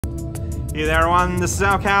Hey there, everyone. This is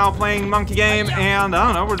Cow playing Monkey Game, and I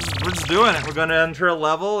don't know, we're just doing it. We're gonna enter a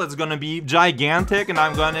level. It's gonna be gigantic, and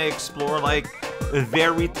I'm gonna explore like a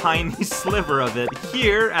very tiny sliver of it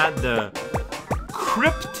here at the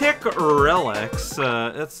Cryptic Relics.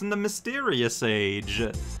 It's in the mysterious age.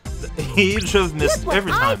 The age of mystery.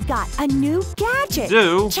 Every time. I've got a new gadget.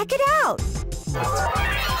 Check it out.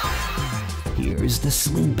 Here's the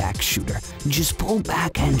slingback shooter. Just pull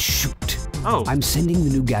back and shoot. Oh. I'm sending the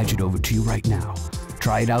new gadget over to you right now.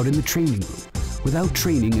 Try it out in the training room. Without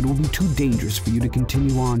training, it will be too dangerous for you to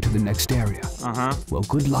continue on to the next area. Uh-huh. Well,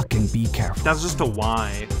 good luck and be careful. That's just a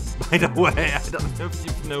Y, by the way. I don't know if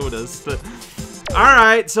you've noticed.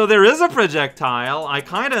 Alright, so there is a projectile. I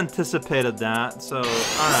kind of anticipated that. So,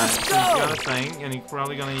 alright. So he's got a thing, and he's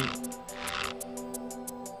probably gonna...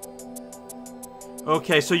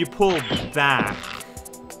 Okay, so you pull back.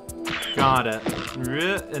 Got it.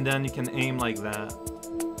 And then you can aim like that.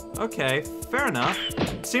 Okay, fair enough.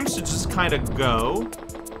 Seems to just kind of go.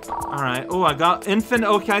 Alright. Oh, I got infinite...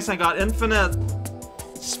 Okay, so I got infinite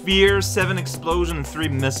spheres, 7 explosion, and 3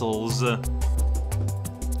 missiles.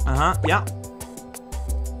 Uh-huh, yeah.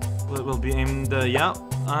 It will be aimed... yeah.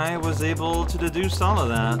 I was able to deduce all of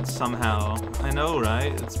that somehow. I know,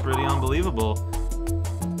 right? It's pretty unbelievable.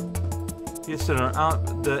 Consider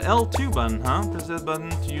out the L2 button, huh? Press that button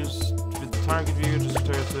to use the target view. Just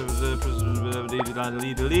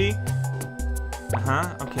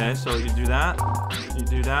okay, so you do that. You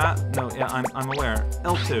do that. No, yeah, I'm aware.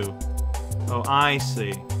 L2. Oh, I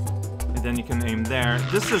see. And then you can aim there.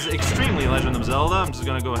 This is extremely Legend of Zelda. I'm just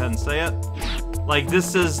gonna go ahead and say it. Like,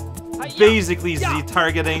 this is basically Z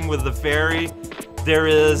targeting with the fairy. There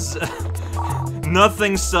is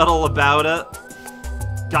nothing subtle about it.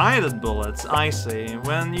 Guided bullets, I see.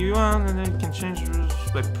 When you and then you can change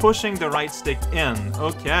by pushing the right stick in.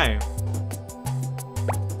 Okay.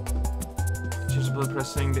 Choose bullet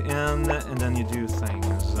pressing the in, and then you do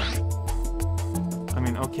things. I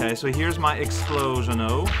mean, okay, so here's my explosion.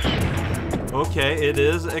 Oh. Okay, it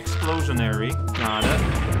is explosionary. Got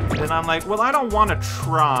it. Then I'm like, well, I don't want to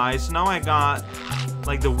try, so now I got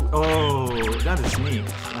like the... Oh, that is neat,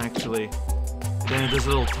 actually. Then it does a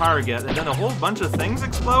little target, and then a whole bunch of things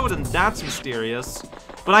explode, and that's mysterious.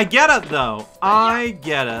 But I get it, though. I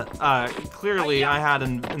get it. Clearly, I had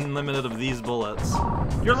an unlimited of these bullets.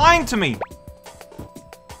 You're lying to me!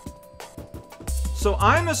 So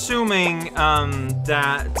I'm assuming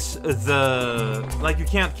that the... Like, you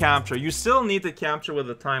can't capture. You still need to capture with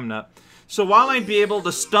a time nut. So while I'd be able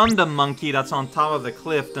to stun the monkey that's on top of the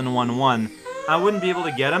cliff in 1-1, I wouldn't be able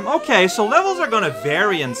to get him. Okay, so levels are gonna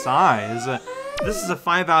vary in size. This is a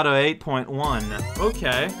 5 out of 8.1.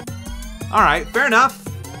 Okay. Alright, fair enough.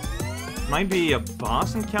 Might be a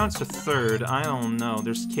boss encounter. It's a third. I don't know.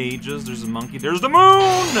 There's cages, there's a monkey, there's the moon!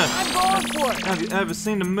 I'm going for it! Have you ever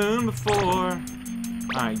seen the moon before?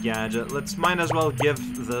 Alright, gadget. Might as well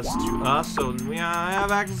give this to us so we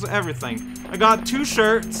have access to everything. I got 2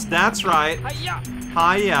 shirts, that's right. Hiya!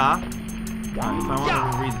 Hiya. If I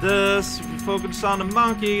want to read this, if you focus on the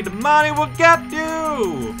monkey, the money will get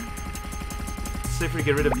you! If we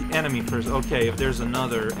get rid of the enemy first. Okay, if there's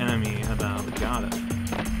another enemy about, got it.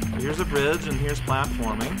 Here's a bridge and here's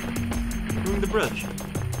platforming. Doing the bridge.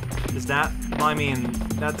 Is that? Well, I mean,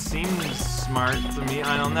 that seems smart to me.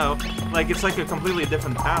 I don't know. Like, it's like a completely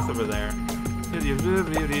different path over there. I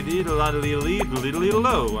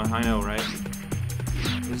know, right?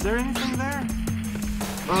 Is there anything there?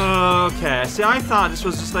 Okay, see, I thought this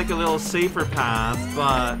was just like a little safer path,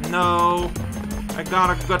 but no. I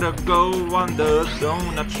gotta go on the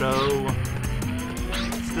donut show.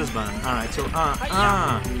 It's this button. Alright, so,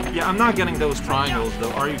 yeah, I'm not getting those triangles,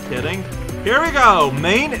 though. Are you kidding? Here we go!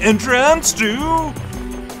 Main entrance to...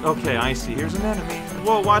 Okay, I see. Here's an enemy.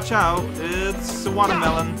 Whoa, watch out. It's a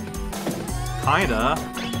watermelon. Kinda.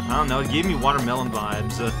 I don't know. It gave me watermelon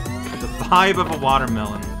vibes. The vibe of a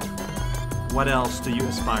watermelon. What else do you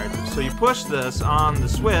aspire to? So you push this on the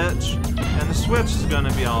switch, and the switch is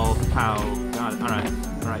gonna be all pow. Got it. Alright.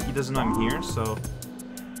 Alright, he doesn't know I'm here, so...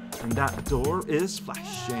 And that door is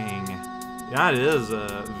flashing. Yeah, it is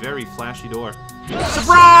a very flashy door.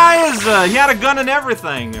 Surprise! He had a gun and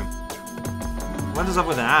everything! What is up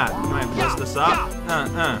with that? Can I bust this up?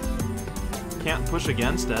 Can't push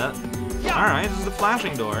against it. Alright, this is the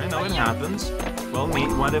flashing door. You know, it happens. Well,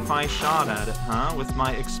 neat. What if I shot at it, huh? With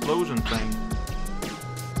my explosion thing.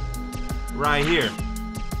 Right here.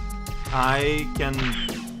 I can...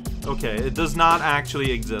 Okay, it does not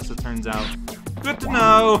actually exist, it turns out. Good to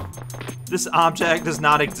know! This object does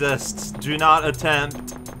not exist. Do not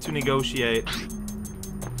attempt to negotiate.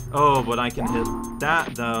 Oh, but I can hit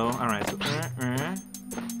that, though. Alright, so...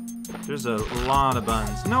 There's a lot of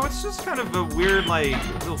buttons. No, it's just kind of a weird, like,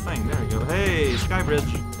 little thing. There we go. Hey, sky bridge.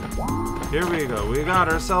 Here we go. We got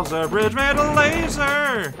ourselves a bridge made of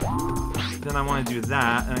laser. Then I want to do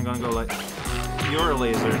that, and I'm gonna go like, you're a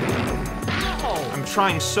laser. I'm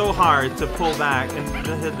trying so hard to pull back and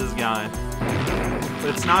to hit this guy, but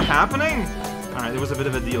it's not happening. All right, there was a bit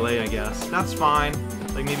of a delay, I guess. That's fine.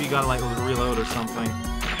 Like maybe you gotta like reload or something.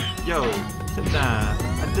 Yo, hit that.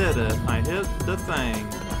 I did it. I hit the thing.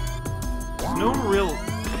 There's no real,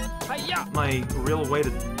 like, real way to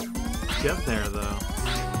get there though.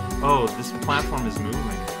 Oh, this platform is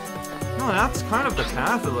moving. No, that's kind of the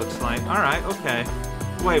path it looks like. Alright, okay.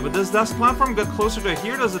 Wait, but does that platform get closer to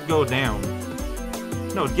here or does it go down?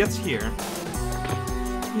 No, it gets here.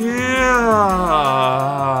 Yeah,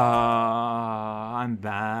 I'm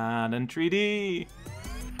bad in 3D.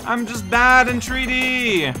 I'm just bad in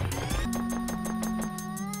 3D.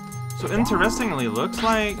 So interestingly, looks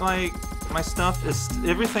like my stuff is,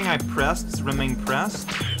 everything I pressed remain pressed.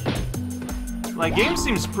 Like, game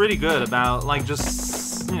seems pretty good about, like,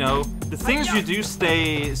 just, you know, the things you do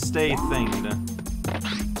stay thinged.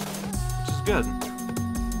 Which is good.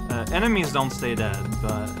 Enemies don't stay dead,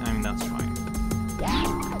 but, I mean, that's fine.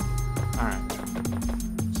 Alright.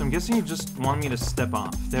 So I'm guessing you just want me to step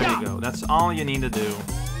off. There you go. That's all you need to do.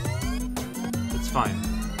 It's fine.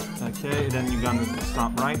 Okay, then you're gonna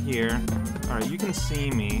stop right here. Alright, you can see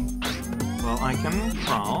me. Well, I can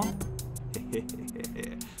crawl.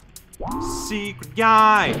 Secret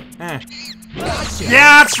guy! Eh.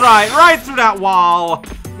 Yeah, that's right! Right through that wall!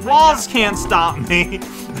 Walls can't stop me! Did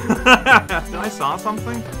I saw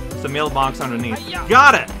something? It's a mailbox underneath.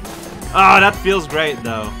 Got it! Oh, that feels great,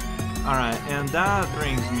 though. Alright, and that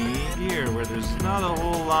brings me here, where there's not a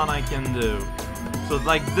whole lot I can do. So,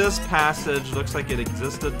 like, this passage looks like it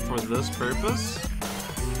existed for this purpose.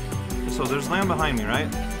 So there's land behind me, right?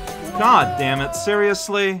 God damn it,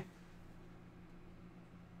 seriously?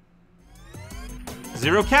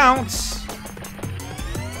 0 counts!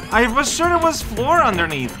 I was sure there was floor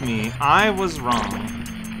underneath me. I was wrong.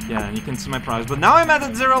 Yeah, and you can see my progress. But now I'm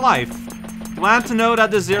at 0 life. Glad to know that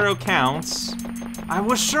the 0 counts. I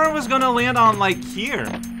was sure I was gonna land on, like, here.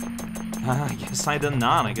 I guess I did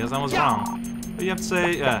not. I guess I was wrong. But you have to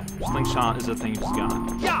say, yeah, slingshot is the thing you just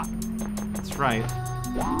got. Yeah, that's right.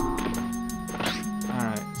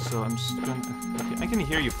 Alright, so I'm just gonna... Okay, I can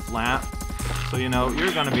hear you flat. So, you know,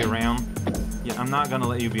 you're gonna be around. Yeah, I'm not gonna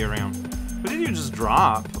let you be around. What did you just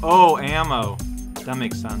drop? Oh, ammo. That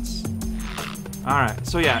makes sense. Alright,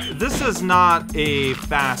 so yeah, this is not a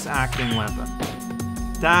fast-acting weapon.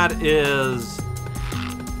 That is...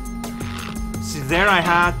 See, there I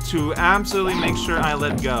had to absolutely make sure I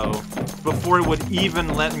let go before it would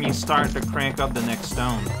even let me start to crank up the next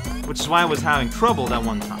stone. Which is why I was having trouble that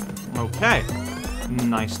one time. Okay.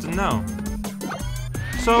 Nice to know.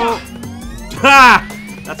 So... Ha!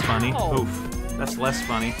 That's funny. Oof. That's less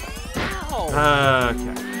funny.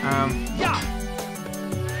 Okay.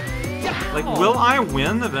 Like, will I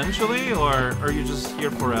win eventually, or are you just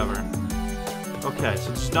here forever? Okay,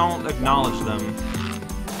 so just don't acknowledge them.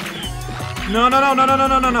 No, no, no, no, no, no,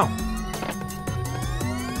 no, no, no!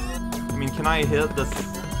 I mean, can I hit the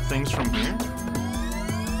things from here?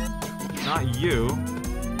 Not you.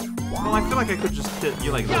 Well, I feel like I could just hit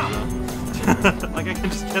you like this, though. Like, I can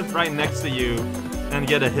just get right next to you and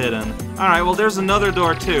get a hit in. Alright, well, there's another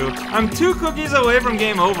door, too. I'm 2 cookies away from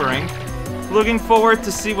game overing. Looking forward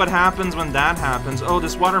to see what happens when that happens. Oh,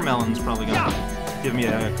 this watermelon's probably gonna give me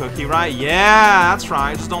a cookie, right? Yeah, that's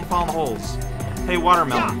right. Just don't fall in the holes. Hey,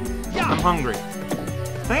 watermelon. I'm hungry.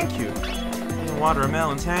 Thank you. The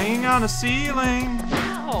watermelon's hanging on a ceiling.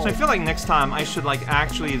 So I feel like next time I should, like,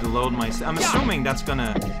 actually load my... I'm assuming that's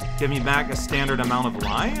gonna give me back a standard amount of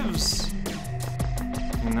lives.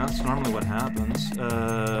 I mean, that's normally what happens.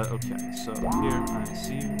 Okay, so here I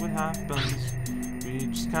see what happens. We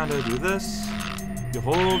just kind of do this. You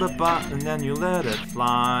hold a button and then you let it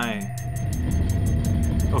fly.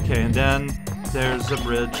 Okay, and then there's a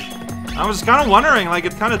bridge. I was kind of wondering, like,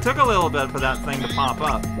 it kind of took a little bit for that thing to pop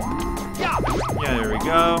up. Yeah, there we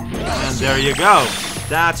go. And there you go.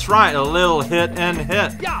 That's right, a little hit and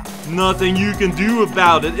hit. Nothing you can do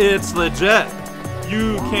about it, it's legit.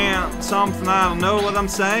 You can't something, I don't know what I'm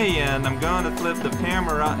saying. I'm gonna flip the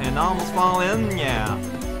camera and almost fall in, yeah.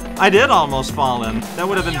 I did almost fall in. That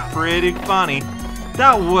would have been pretty funny.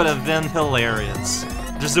 That would have been hilarious.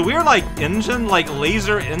 There's a weird, like, engine, like,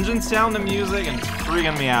 laser engine sound in music, and it's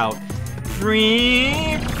freaking me out.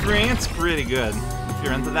 It's pretty good. If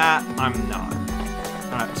you're into that, I'm not.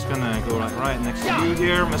 Alright, just gonna go right next to you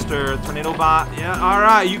here, Mr. Tornado Bot. Yeah,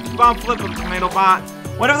 alright, you keep on flipping, Tornado Bot.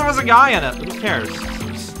 What if there was a guy in it? Who cares?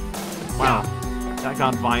 Wow, that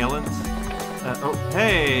got violent. Oh,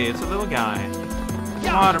 hey, it's a little guy.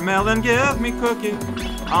 Watermelon, give me cookie.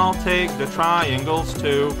 I'll take the triangles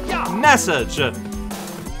too. Message!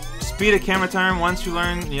 Speed of camera time once you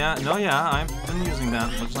learn. Yeah, I've been using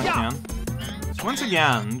that as much as I can. So once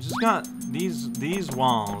again, just got these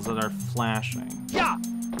walls that are flashing.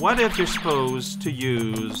 What if you're supposed to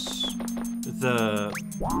use the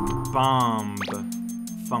bomb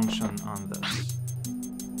function on this?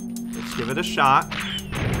 Let's give it a shot.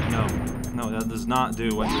 No, that does not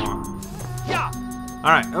do what you want.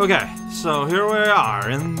 Alright, okay. So here we are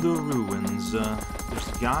in the ruins. There's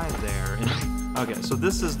a guy there. Okay, so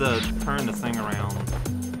this is the turn the thing around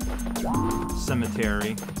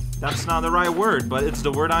cemetery. That's not the right word, but it's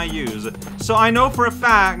the word I use. So I know for a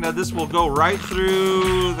fact that this will go right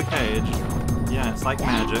through the cage. Yeah, it's like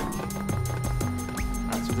magic.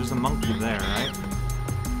 Alright, so there's a monkey there, right?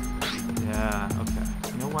 Yeah, okay.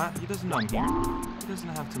 You know what? He doesn't know I'm here. He doesn't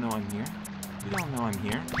have to know I'm here. You don't know I'm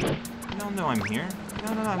here. You don't know I'm here.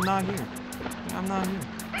 No, I'm not here. I'm not here.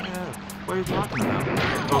 Yeah. What are you talking about?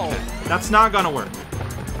 Okay, that's not gonna work.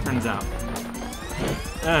 Turns out.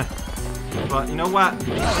 But you know what?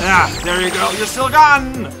 Yeah, there you go. You're still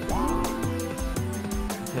gone.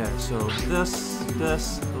 Okay, so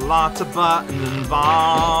this, lots of buttons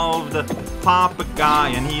involved. Pop a guy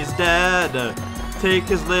and he's dead. Take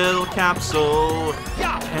his little capsule.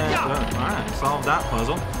 And alright, solve that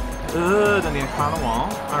puzzle. Then get caught on a wall.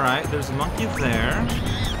 Alright, there's a monkey there.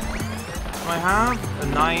 Do I have a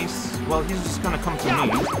nice... Well, he's just gonna come to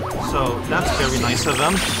me. So, that's very nice of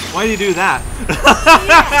him. Why did he do that?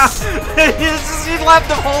 he left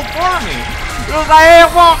the hole for me. He was like, hey,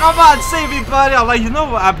 well, come on, save me, buddy. I'm like, you know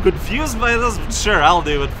what? I'm confused by this. But sure, I'll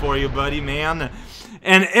do it for you, buddy, man.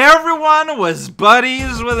 And everyone was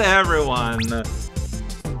buddies with everyone.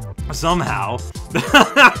 Somehow. You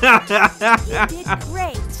did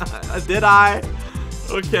great. Did I?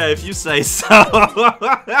 Okay, if you say so.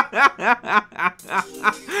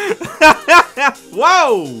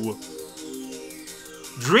 Whoa!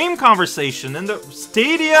 Dream conversation in the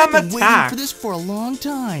stadium I've been waiting attack. for this for a long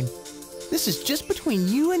time. This is just between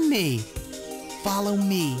you and me. Follow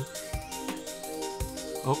me.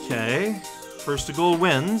 Okay. First to goal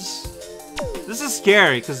wins. This is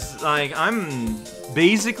scary, because, like, I'm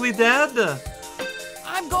basically dead.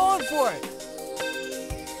 I'm going for it.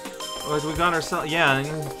 Like, we got ourselves... Yeah,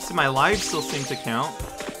 see, my lives still seem to count.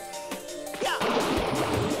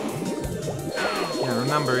 Yeah,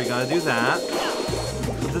 remember, you gotta do that.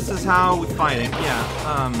 This is how we're fighting.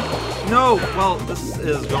 Yeah, no! Well, this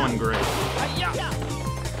is going great.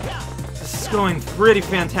 This is going pretty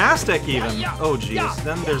fantastic, even. Oh, jeez.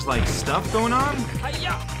 Then there's, like, stuff going on?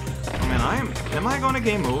 Oh, man, am I going to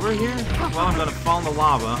game over here? Well, I'm gonna fall in the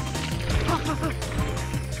lava.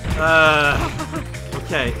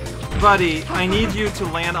 Okay. Buddy, I need you to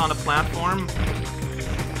land on a platform.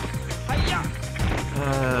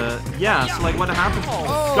 Yeah, so like what happened?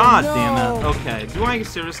 Oh, God no. damn it. Okay, do I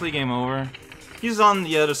seriously game over? He's on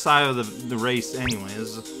the other side of the race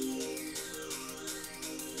anyways.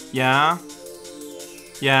 Yeah?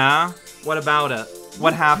 Yeah? What about it?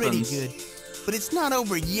 What happens? Pretty good, but it's not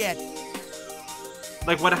over yet.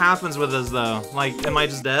 Like, what happens with us, though? Like, am I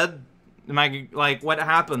just dead? Am I, like, what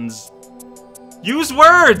happens? Use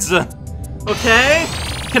words! Okay?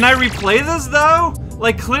 Can I replay this, though?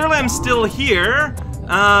 Like, clearly I'm still here.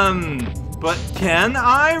 But can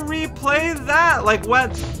I replay that? Like,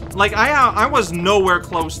 what? Like, I was nowhere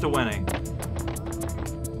close to winning.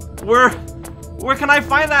 Where can I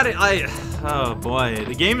find that? Oh, boy.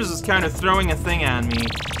 The game is just kind of throwing a thing at me.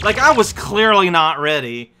 Like, I was clearly not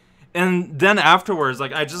ready. And then afterwards,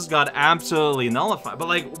 like, I just got absolutely nullified. But,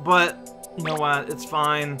 like, you know what? It's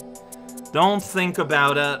fine. Don't think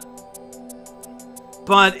about it.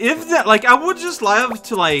 But if that, like, I would just love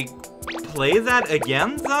to, like, play that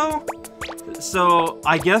again, though. So,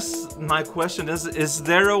 I guess my question is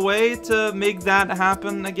there a way to make that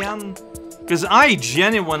happen again? Because I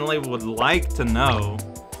genuinely would like to know.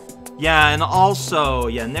 Yeah, and also,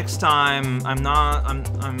 yeah, next time, that's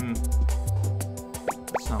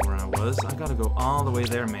not where I was. I gotta go all the way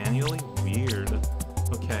there manually? Weird.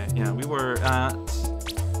 Okay, yeah, we were at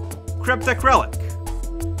Cryptic Relic.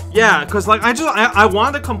 Yeah, because, like, I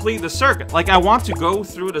want to complete the circuit. Like, I want to go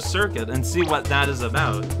through the circuit and see what that is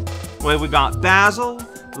about. Well, we got Basil,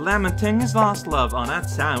 lamenting his lost love. Oh,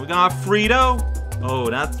 that's sad. We got Frito. Oh,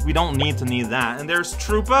 we don't need that. And there's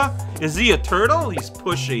Troopa. Is he a turtle? He's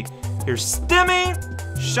pushy. Here's Stimmy.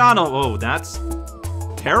 Shadow. Oh, that's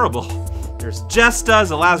terrible. There's Jesta,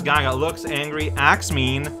 the last guy that looks angry. Axe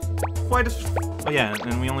mean. Oh yeah,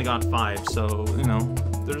 and we only got 5, so, you know,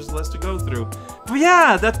 there's less to go through. But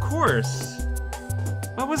yeah, that course.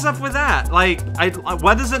 What was up with that? Like,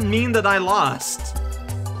 what does it mean that I lost?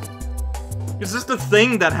 It's just a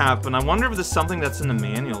thing that happened. I wonder if there's something that's in the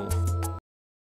manual.